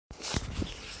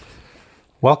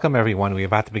Welcome, everyone. We're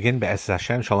about to begin Be'ez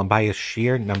Hashem Shalom Bayis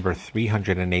Shir number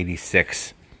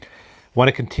 386. I want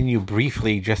to continue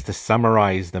briefly just to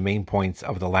summarize the main points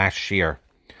of the last Shir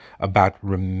about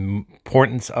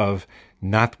importance of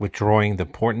not withdrawing, the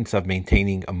importance of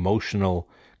maintaining emotional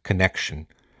connection.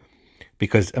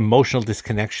 Because emotional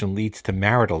disconnection leads to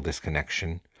marital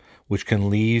disconnection, which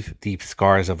can leave deep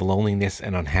scars of loneliness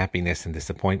and unhappiness and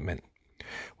disappointment.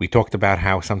 We talked about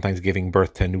how sometimes giving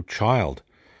birth to a new child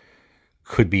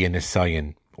could be a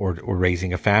nisayon, or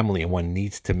raising a family, and one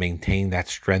needs to maintain that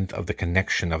strength of the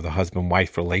connection of the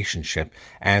husband-wife relationship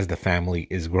as the family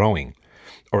is growing,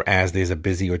 or as there's a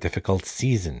busy or difficult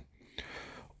season,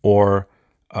 or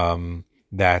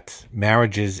that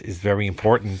marriages is very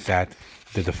important, that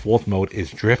the default mode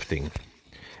is drifting,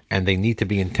 and they need to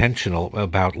be intentional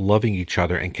about loving each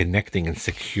other and connecting in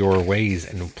secure ways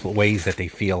and ways that they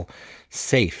feel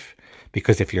safe.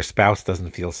 Because if your spouse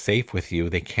doesn't feel safe with you,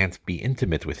 they can't be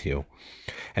intimate with you.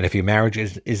 And if your marriage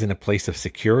isn't a place of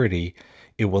security,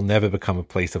 it will never become a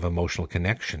place of emotional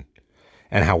connection.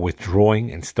 And how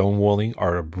withdrawing and stonewalling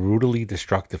are brutally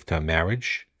destructive to a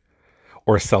marriage,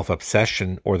 or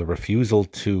self-obsession, or the refusal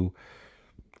to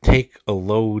take a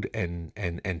load and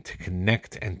to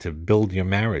connect and to build your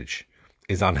marriage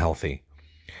is unhealthy.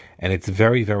 And it's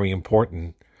very, very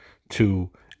important to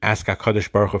ask HaKadosh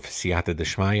Baruch Hu for siyata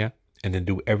d'shmaya, and to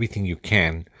do everything you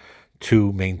can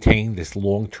to maintain this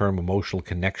long-term emotional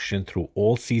connection through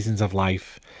all seasons of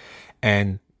life.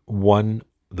 And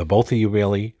both of you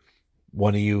really,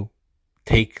 one of you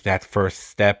take that first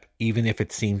step, even if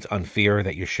it seems unfair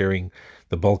that you're sharing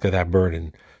the bulk of that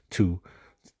burden, to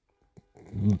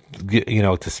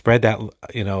spread that,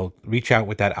 reach out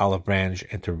with that olive branch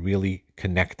and to really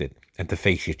connect it and to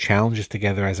face your challenges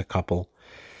together as a couple.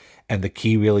 And the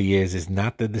key really is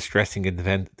not the distressing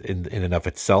event in and of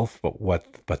itself, but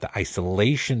the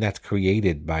isolation that's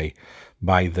created by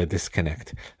the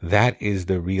disconnect. That is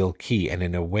the real key. And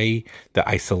in a way, the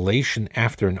isolation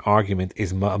after an argument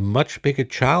is a much bigger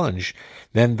challenge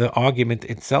than the argument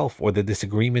itself, or the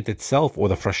disagreement itself, or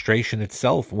the frustration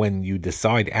itself, when you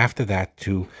decide after that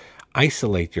to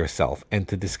isolate yourself and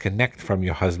to disconnect from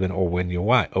your husband or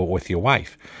with your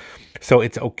wife. So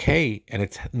it's okay and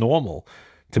it's normal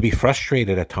to be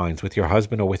frustrated at times with your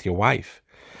husband or with your wife.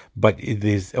 But it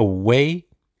is a way,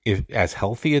 if as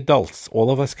healthy adults,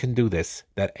 all of us can do this,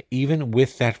 that even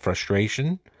with that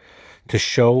frustration, to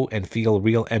show and feel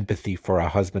real empathy for our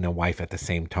husband and wife at the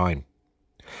same time.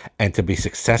 And to be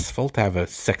successful, to have a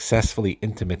successfully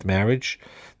intimate marriage,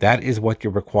 that is what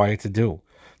you're required to do,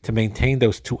 to maintain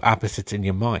those two opposites in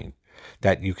your mind.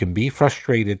 That you can be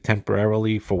frustrated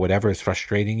temporarily for whatever is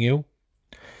frustrating you,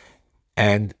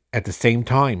 and at the same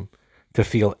time, to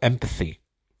feel empathy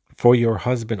for your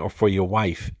husband or for your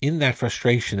wife in that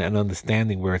frustration, and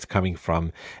understanding where it's coming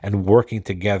from, and working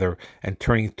together and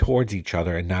turning towards each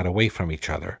other and not away from each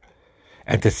other.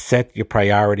 And to set your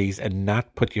priorities and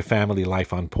not put your family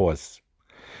life on pause.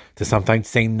 To sometimes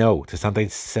say no, to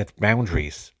sometimes set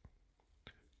boundaries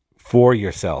for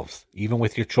yourselves, even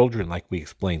with your children, like we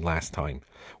explained last time.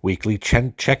 Weekly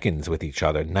check-ins with each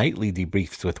other, nightly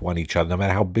debriefs with each other, no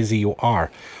matter how busy you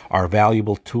are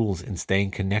valuable tools in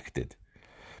staying connected.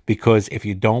 Because if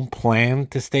you don't plan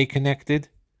to stay connected,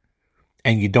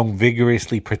 and you don't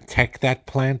vigorously protect that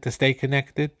plan to stay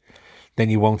connected, then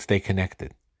you won't stay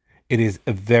connected. It is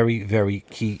a very, very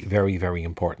key, very, very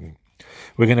important.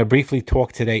 We're going to briefly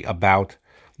talk today about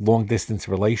long-distance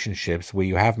relationships, where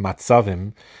you have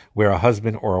matzavim, where a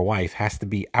husband or a wife has to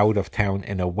be out of town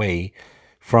and away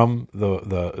from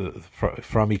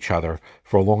from each other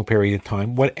for a long period of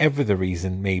time, whatever the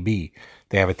reason may be.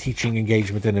 They have a teaching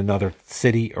engagement in another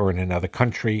city or in another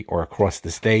country or across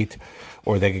the state,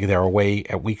 or they're away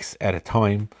at weeks at a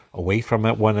time, away from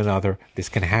one another. This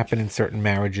can happen in certain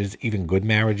marriages, even good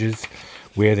marriages,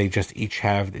 where they just each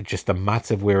have just a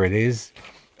matzav where it is.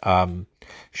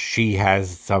 She has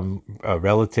some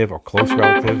relative or close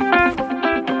relative.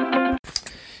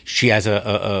 She has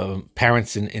a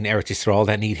parents in Eretz Yisrael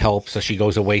that need help, so she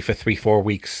goes away for 3-4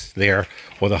 weeks there,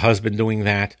 or the husband doing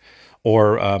that,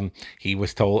 or he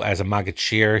was told as a Maggid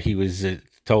Shir, he was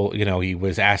told, he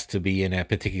was asked to be in a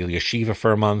particular yeshiva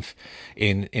for a month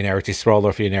in Eretz Yisrael, or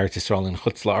if you're in Eretz Yisrael in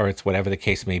Chutz La'aretz, whatever the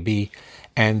case may be,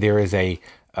 and there is a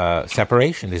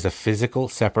separation. There's a physical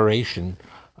separation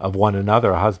of one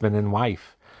another, a husband and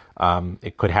wife.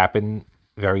 It could happen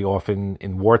very often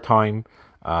in wartime.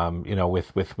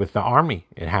 With the army,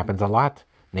 it happens a lot.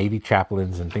 Navy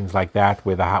chaplains and things like that,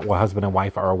 where the husband and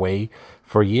wife are away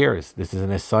for years. This is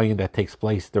an assignment that takes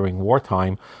place during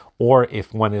wartime, or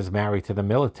if one is married to the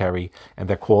military and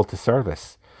they're called to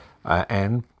service.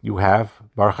 And you have,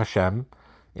 Baruch Hashem,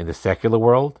 In the secular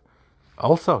world,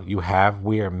 also, you have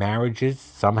where marriages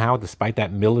somehow, despite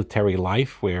that military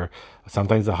life, where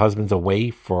sometimes the husband's away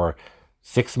for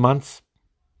 6 months,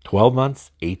 12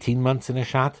 months, 18 months in a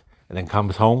shot, and then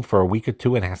comes home for a week or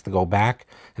two and has to go back.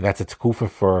 And that's a tkufa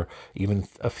for even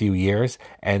a few years.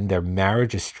 And their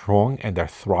marriage is strong and they're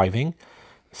thriving.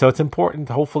 So it's important.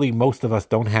 Hopefully, most of us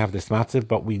don't have this matziv,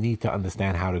 but we need to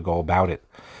understand how to go about it.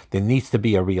 There needs to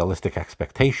be a realistic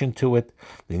expectation to it.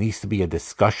 There needs to be a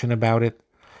discussion about it,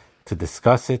 to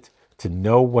discuss it, to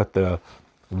know what the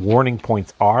warning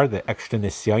points are, the extra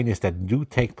nisyonis that do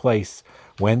take place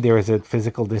when there is a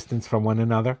physical distance from one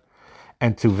another,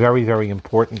 and to very, very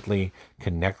importantly,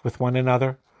 connect with one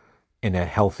another in a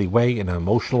healthy way, in an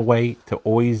emotional way, to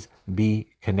always be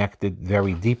connected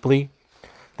very deeply.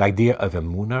 The idea of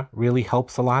emunah really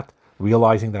helps a lot.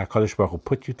 Realizing that HaKadosh Baruch Hu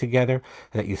put you together,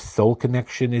 that your soul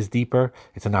connection is deeper.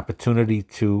 It's an opportunity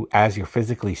to, as you're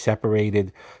physically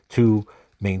separated, to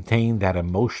maintain that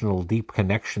emotional, deep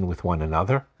connection with one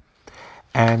another.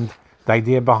 And the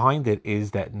idea behind it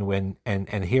is that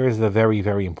and here is the very,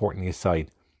 very important aside,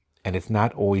 and it's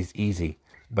not always easy,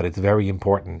 but it's very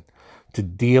important to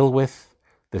deal with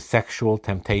the sexual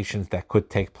temptations that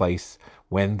could take place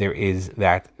when there is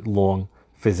that long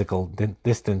physical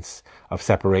distance of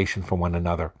separation from one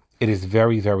another. It is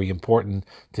very, very important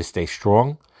to stay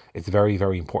strong. It's very,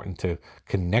 very important to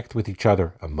connect with each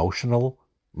other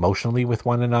emotionally with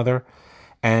one another.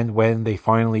 And when they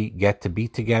finally get to be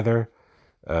together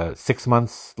 6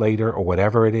 months later or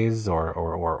whatever it is,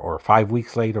 or 5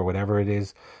 weeks later or whatever it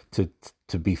is,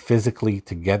 to be physically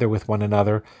together with one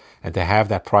another and to have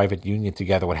that private union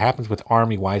together. What happens with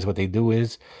army-wise, what they do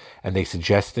is, and they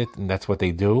suggest it, and that's what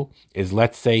they do, is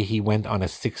let's say he went on a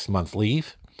 6-month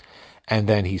leave, and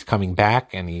then he's coming back,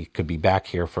 and he could be back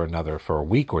here for a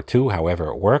week or two, however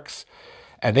it works,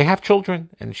 and they have children,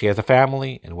 and she has a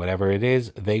family, and whatever it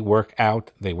is, they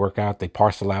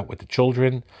parcel out with the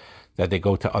children, that they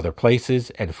go to other places,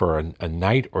 and for a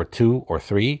night or 2 or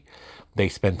 3, they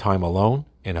spend time alone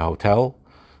in a hotel,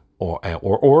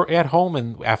 or at home,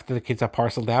 and after the kids are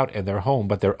parceled out and they're home,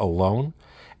 but they're alone,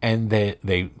 and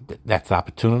that's the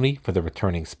opportunity for the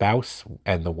returning spouse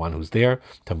and the one who's there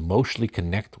to emotionally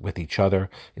connect with each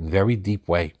other in a very deep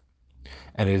way.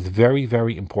 And it is very,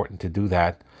 very important to do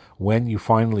that when you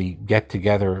finally get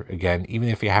together again, even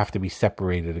if you have to be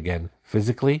separated again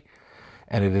physically.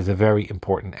 And it is a very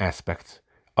important aspect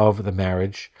of the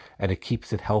marriage, and it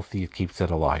keeps it healthy, it keeps it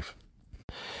alive.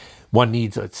 One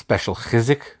needs a special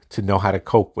chizik to know how to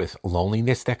cope with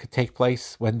loneliness that could take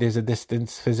place when there's a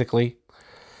distance physically,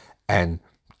 and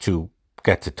to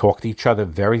get to talk to each other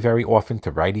very, very often,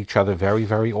 to write each other very,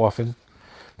 very often,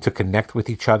 to connect with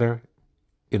each other,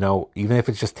 even if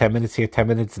it's just 10 minutes here, 10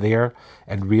 minutes there,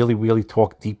 and really, really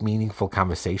talk deep, meaningful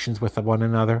conversations with one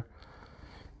another.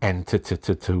 And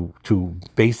to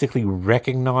basically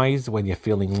recognize when you're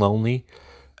feeling lonely,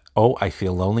 oh, I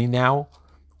feel lonely now,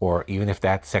 or even if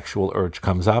that sexual urge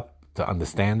comes up, to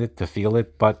understand it, to feel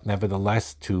it, but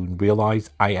nevertheless to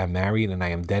realize I am married and I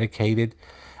am dedicated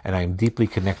and I am deeply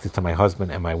connected to my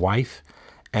husband and my wife,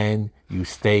 and you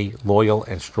stay loyal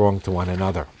and strong to one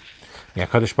another. May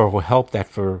HaKadosh Baruch Hu help that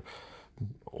for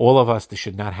all of us. This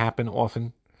should not happen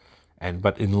often.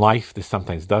 But in life, this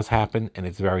sometimes does happen, and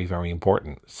it's very, very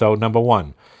important. So, number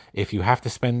one, if you have to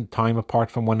spend time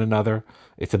apart from one another,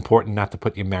 it's important not to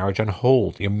put your marriage on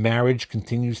hold. Your marriage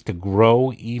continues to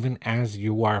grow even as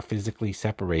you are physically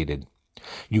separated.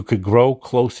 You could grow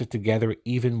closer together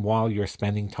even while you're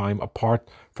spending time apart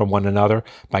from one another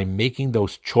by making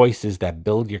those choices that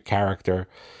build your character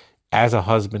as a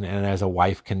husband and as a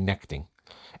wife, connecting.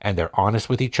 And they're honest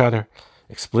with each other,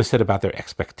 explicit about their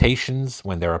expectations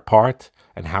when they're apart,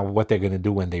 and what they're going to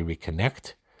do when they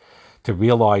reconnect, to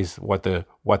realize what the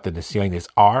nisyonis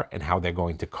are and how they're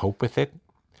going to cope with it,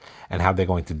 and how they're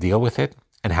going to deal with it,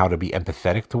 and how to be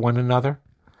empathetic to one another.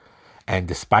 And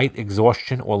despite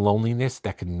exhaustion or loneliness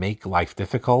that can make life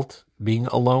difficult, being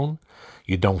alone,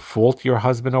 you don't fault your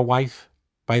husband or wife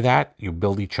by that. You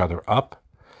build each other up.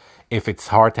 If it's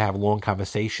hard to have long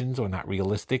conversations or not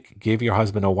realistic, give your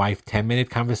husband or wife 10-minute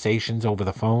conversations over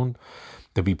the phone,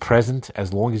 to be present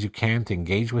as long as you can, to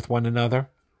engage with one another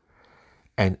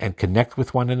and connect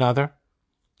with one another.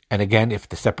 And again, if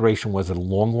the separation was a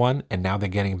long one and now they're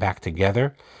getting back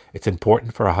together, it's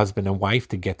important for a husband and wife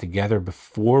to get together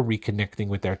before reconnecting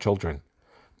with their children.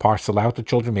 Parcel out the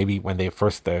children, maybe when they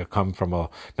first come from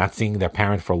not seeing their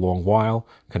parent for a long while,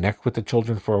 connect with the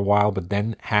children for a while, but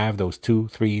then have those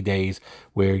 2-3 days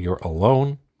where you're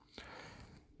alone.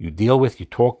 You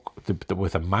talk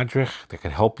with a madrich that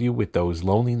can help you with those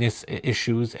loneliness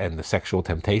issues and the sexual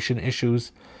temptation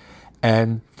issues.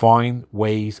 and find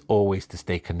ways always to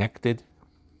stay connected.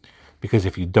 Because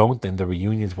if you don't, then the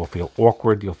reunions will feel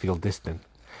awkward, you'll feel distant.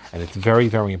 And it's very,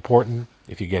 very important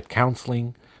if you get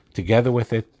counseling together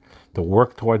with it, to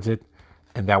work towards it,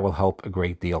 and that will help a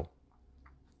great deal.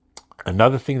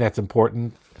 Another thing that's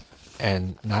important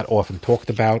and not often talked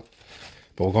about,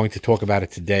 but we're going to talk about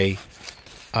it today.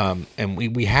 And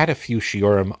we had a few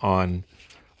shiurim on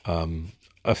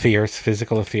affairs,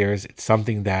 physical affairs. It's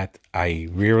something that I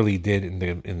rarely did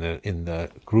in the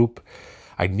group.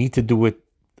 I need to do it,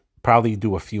 probably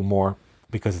do a few more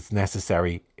because it's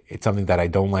necessary. It's something that I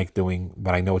don't like doing,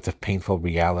 but I know it's a painful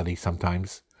reality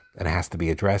sometimes and it has to be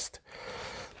addressed.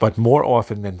 But more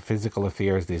often than physical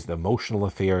affairs, there's the emotional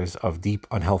affairs of deep,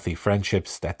 unhealthy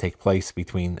friendships that take place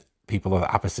between people of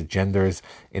opposite genders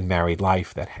in married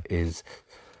life. That is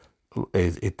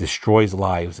it destroys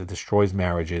lives, it destroys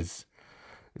marriages.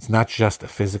 It's not just a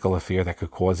physical affair that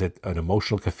could cause it. An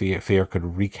emotional affair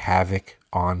could wreak havoc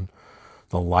on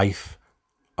the life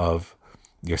of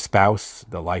your spouse,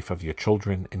 the life of your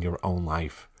children, and your own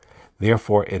life.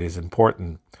 Therefore, it is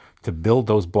important to build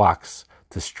those blocks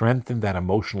to strengthen that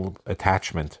emotional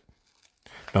attachment,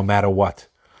 no matter what.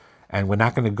 And we're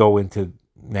not going to go into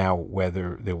now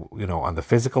whether, on the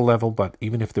physical level, but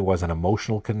even if there was an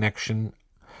emotional connection,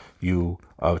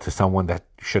 to someone that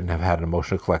you shouldn't have had an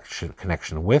emotional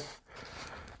connection with,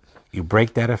 you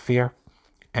break that affair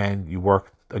and you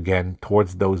work again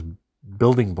towards those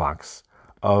building blocks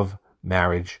of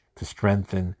marriage to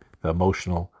strengthen the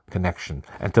emotional connection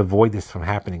and to avoid this from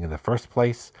happening in the first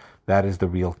place. That is the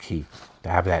real key, to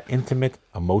have that intimate,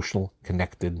 emotional,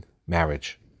 connected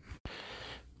marriage.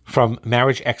 From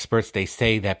marriage experts, they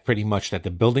say that pretty much that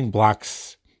the building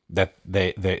blocks that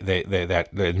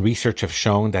the research have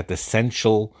shown that the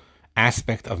essential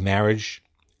aspect of marriage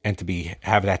and to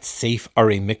have that safe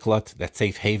arei miklat, that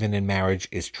safe haven in marriage,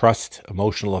 is trust,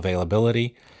 emotional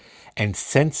availability, and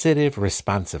sensitive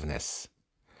responsiveness.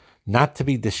 Not to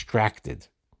be distracted,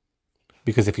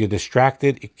 because if you're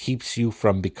distracted, it keeps you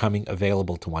from becoming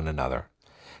available to one another.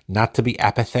 Not to be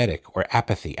apathetic or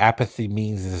apathy. Apathy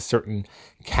means there's a certain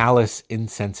callous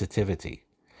insensitivity.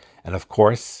 And of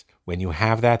course, when you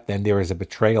have that, then there is a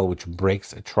betrayal which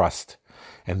breaks a trust.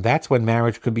 And that's when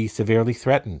marriage could be severely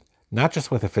threatened, not just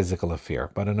with a physical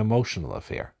affair, but an emotional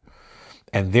affair.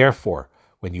 And therefore,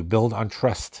 when you build on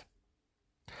trust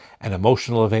and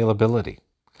emotional availability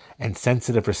and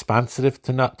sensitive responsive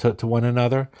to one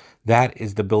another, that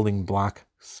is the building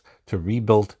blocks to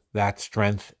rebuild that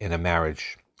strength in a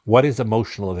marriage. What is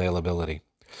emotional availability?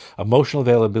 Emotional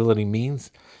availability means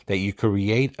that you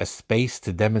create a space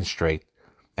to demonstrate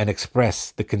and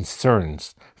express the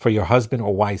concerns for your husband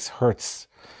or wife's hurts,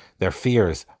 their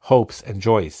fears, hopes, and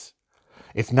joys.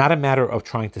 It's not a matter of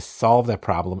trying to solve that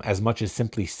problem as much as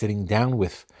simply sitting down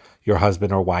with your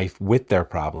husband or wife with their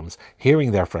problems,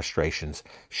 hearing their frustrations,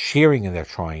 sharing in their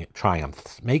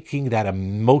triumphs, making that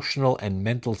emotional and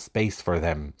mental space for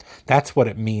them. That's what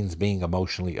it means being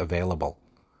emotionally available.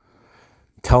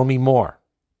 Tell me more.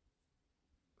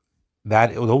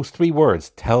 Those three words,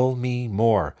 tell me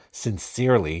more,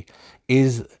 sincerely,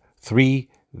 is three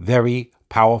very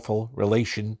powerful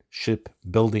relationship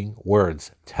building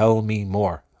words. Tell me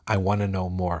more. I want to know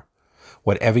more.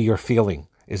 Whatever you're feeling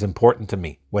is important to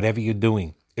me. Whatever you're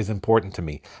doing is important to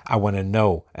me. I want to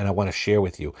know and I want to share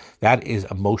with you. That is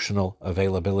emotional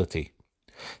availability.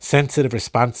 Sensitive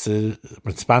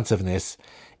responsiveness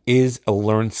is a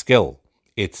learned skill.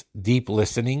 It's deep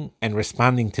listening and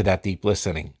responding to that deep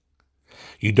listening.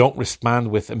 You don't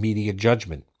respond with immediate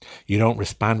judgment. You don't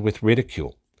respond with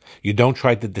ridicule. You don't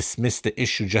try to dismiss the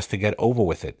issue just to get over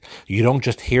with it. You don't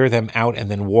just hear them out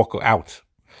and then walk out.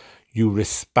 You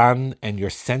respond and you're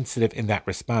sensitive in that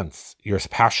response. Your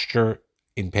posture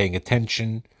in paying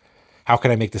attention. How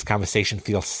can I make this conversation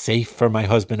feel safe for my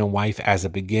husband and wife as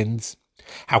it begins?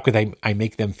 How could I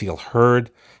make them feel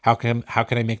heard? How can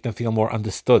I make them feel more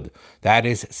understood? That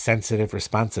is sensitive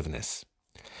responsiveness.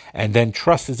 And then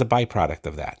trust is a byproduct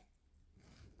of that.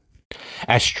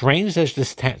 As strange as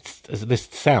this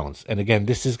sounds, and again,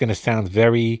 this is going to sound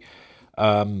very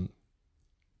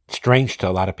strange to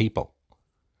a lot of people.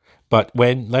 But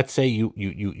when, let's say,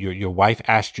 your wife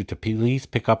asked you to please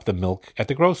pick up the milk at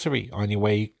the grocery on your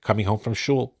way coming home from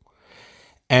shul,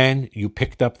 and you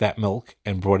picked up that milk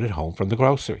and brought it home from the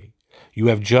grocery, you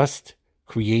have just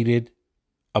created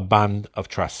a bond of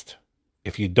trust.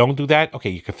 If you don't do that,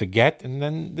 okay, you can forget, and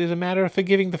then there's a matter of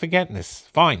forgiving the forgetness.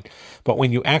 Fine. But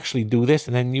when you actually do this,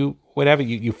 and then you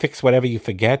fix whatever you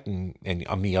forget, and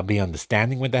I'll be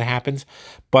understanding when that happens.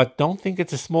 But don't think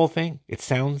it's a small thing. It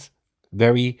sounds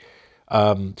very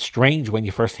strange when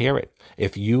you first hear it.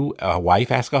 If a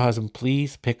wife asks a husband,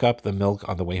 please pick up the milk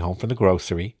on the way home from the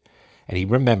grocery, and he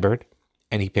remembered,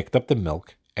 and he picked up the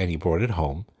milk, and he brought it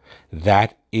home,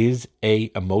 that is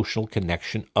a emotional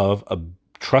connection of a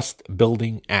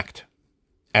trust-building act.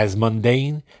 As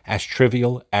mundane, as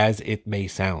trivial as it may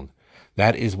sound.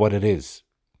 That is what it is.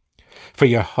 For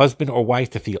your husband or wife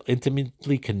to feel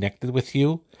intimately connected with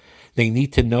you, they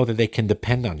need to know that they can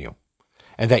depend on you,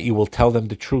 and that you will tell them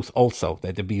the truth also,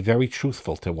 that to be very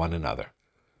truthful to one another.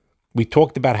 We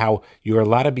talked about how you're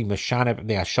allowed to be Meshaneh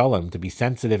b'nei Shalom, to be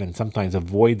sensitive and sometimes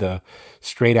avoid the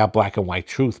straight-out black and white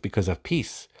truth because of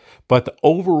peace. But the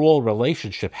overall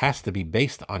relationship has to be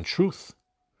based on truth.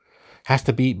 Has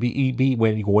to be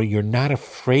when you're not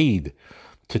afraid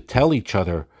to tell each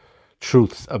other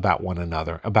truths about one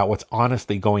another, about what's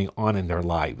honestly going on in their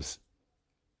lives.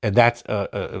 And that's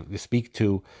speak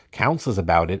to counselors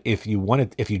about it. If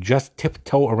you just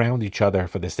tiptoe around each other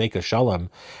for the sake of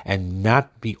shalom and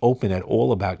not be open at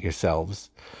all about yourselves,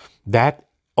 that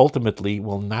ultimately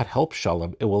will not help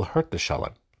shalom. It will hurt the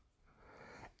shalom.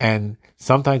 And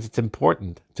sometimes it's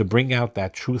important to bring out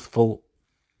that truthful,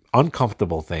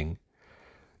 uncomfortable thing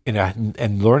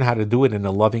and learn how to do it in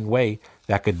a loving way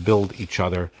that could build each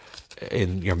other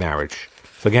in your marriage.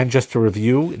 So again, just to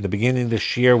review, in the beginning of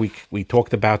this year, we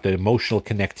talked about the emotional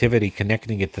connectivity,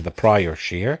 connecting it to the prior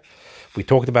year. We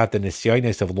talked about the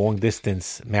nisyonos of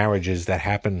long-distance marriages that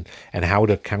happen and how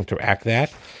to counteract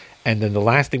that. And then the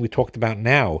last thing we talked about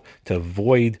now, to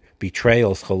avoid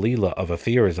betrayals, chalila, of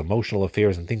affairs, emotional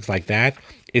affairs, and things like that,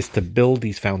 is to build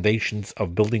these foundations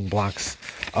of building blocks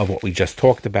of what we just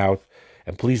talked about.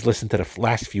 And please listen to the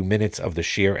last few minutes of the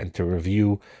shir and to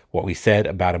review what we said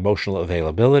about emotional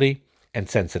availability and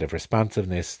sensitive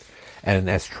responsiveness, and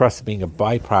as trust being a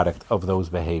byproduct of those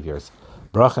behaviors.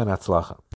 Bracha and atzlacha.